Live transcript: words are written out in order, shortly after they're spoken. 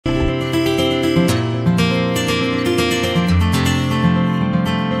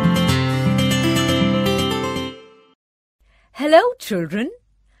Children,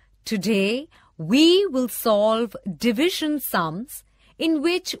 today we will solve division sums in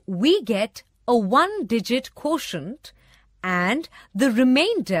which we get a one-digit quotient and the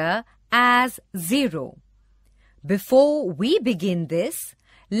remainder as 0. Before we begin this,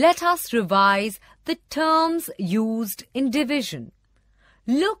 let us revise the terms used in division.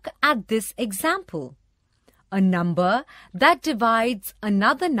 Look at this example. A number that divides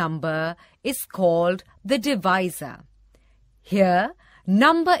another number is called the divisor. Here,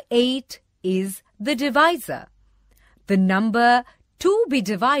 number 8 is the divisor. The number to be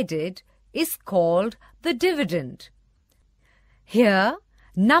divided is called the dividend. Here,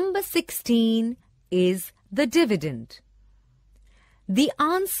 number 16 is the dividend. The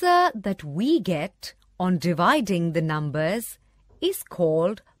answer that we get on dividing the numbers is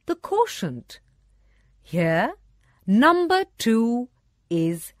called the quotient. Here, number 2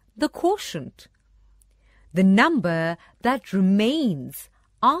 is the quotient. The number that remains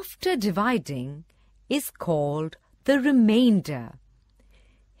after dividing is called the remainder.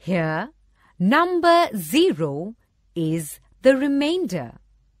 Here, number 0 is the remainder.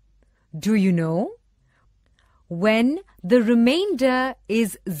 Do you know? When the remainder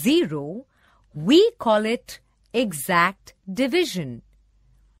is 0, we call it exact division.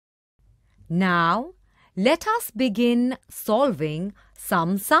 Now, let us begin solving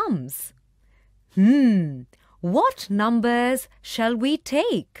some sums. What numbers shall we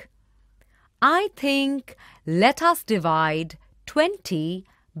take? I think let us divide 20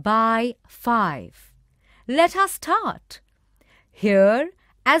 by 5. Let us start. Here,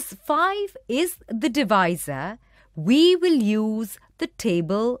 as 5 is the divisor, we will use the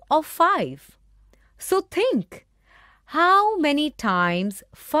table of 5. So think, how many times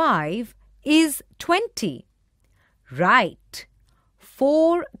 5 is 20? Right,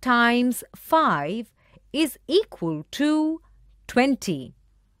 4 times 5 is equal to 20.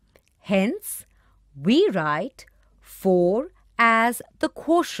 Hence, we write 4 as the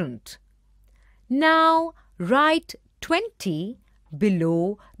quotient. Now, write 20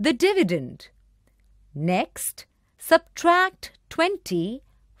 below the dividend. Next, subtract 20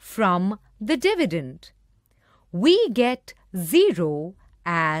 from the dividend. We get 0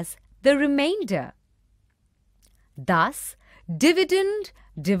 as the remainder. Thus, dividend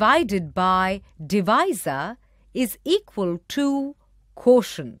divided by divisor is equal to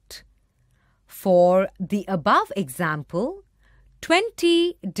quotient. For the above example,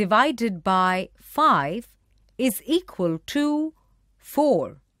 20 divided by 5 is equal to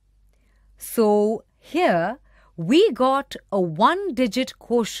 4. So here we got a one-digit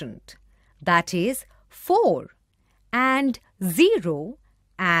quotient, that is 4, and 0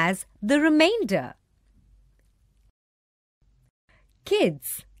 as the remainder.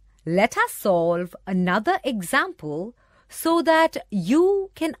 Kids, let us solve another example so that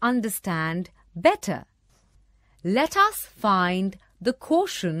you can understand better. Let us find the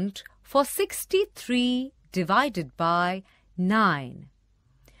quotient for 63 divided by 9.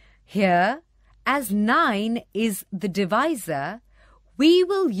 Here, as 9 is the divisor, we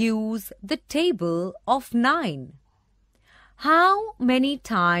will use the table of 9. How many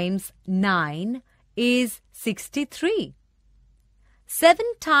times 9 is 63? 7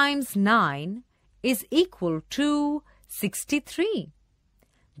 times 9 is equal to 63.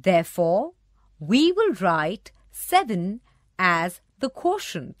 Therefore, we will write 7 as the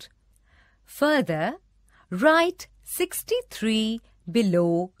quotient. Further, write 63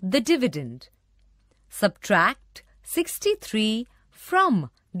 below the dividend. Subtract 63 from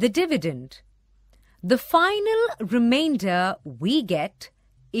the dividend. The final remainder we get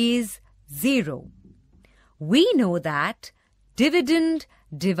is 0. We know that dividend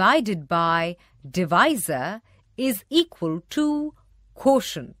divided by divisor is equal to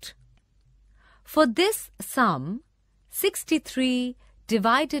quotient. For this sum, 63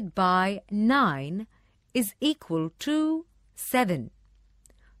 divided by 9 is equal to 7.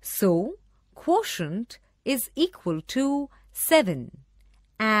 So, quotient is equal to 7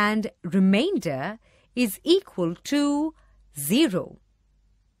 and remainder is equal to 0.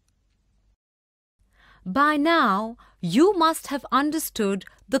 By now, you must have understood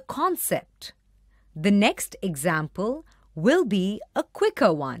the concept. The next example will be a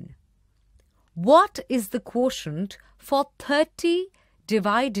quicker one. What is the quotient for 30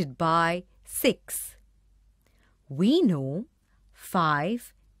 divided by 6? We know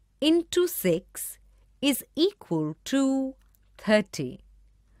 5 into 6 is equal to 30.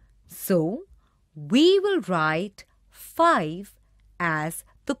 So, we will write 5 as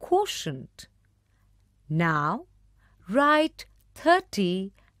the quotient. Now, write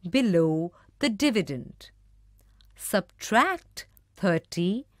 30 below the dividend. Subtract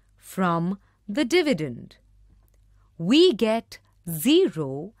 30 from the dividend. We get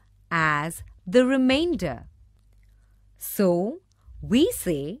 0 as the remainder. So, we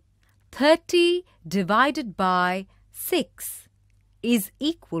say 30 divided by 6 is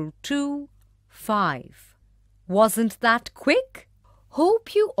equal to 5. Wasn't that quick?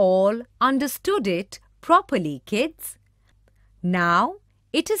 Hope you all understood it properly, kids. Now,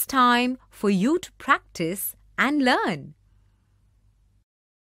 it is time for you to practice and learn.